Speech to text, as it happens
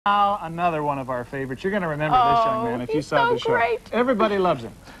Now another one of our favorites. You're going to remember this young man if you saw the show. Great. Everybody loves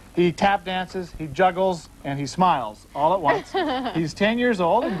him. He tap dances, he juggles, and he smiles all at once. He's 10 years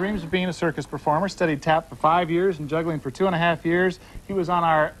old and dreams of being a circus performer. Studied tap for 5 years and juggling for 2.5 years. He was on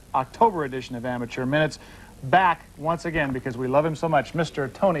our October edition of Amateur Minutes. Back once again because we love him so much,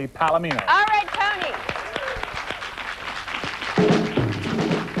 Mr. Tony Palomino. All right, Tony.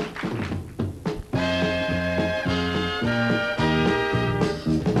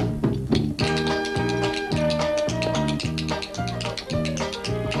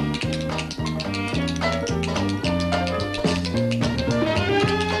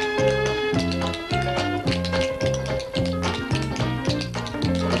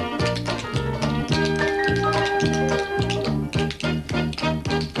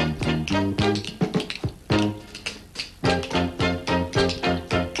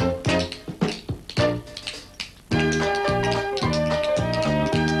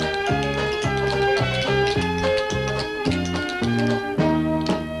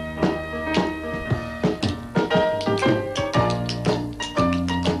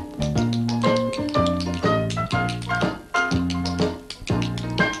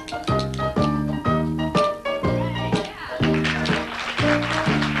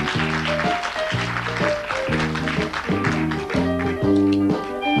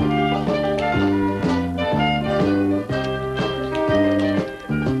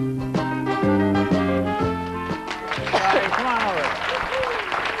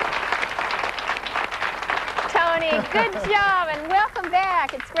 Good job, and welcome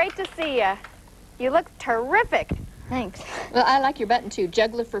back. It's great to see you. You look terrific. Thanks. Well, I like your button, too.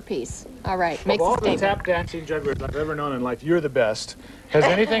 Juggler for peace. All right, makes Of all a the statement. tap dancing jugglers I've ever known in life, you're the best. Has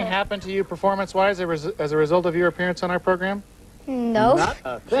anything happened to you performance-wise as a result of your appearance on our program? No. Not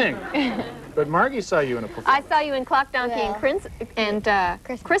a thing. But Margie saw you in a performance. I saw you in Clock Donkey Yeah.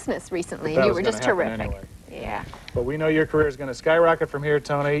 and Christmas recently, That and you was were gonna just happen terrific. anyway. Yeah. But we know your career is going to skyrocket from here,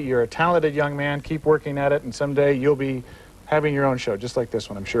 Tony. You're a talented young man. Keep working at it, and someday you'll be having your own show, just like this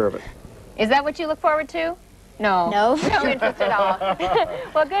one, I'm sure of it. Is that what you look forward to? No. No. No interest at all.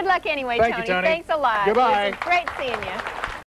 Well, good luck anyway, Thank you, Tony. Thanks a lot. Goodbye. It was great seeing you.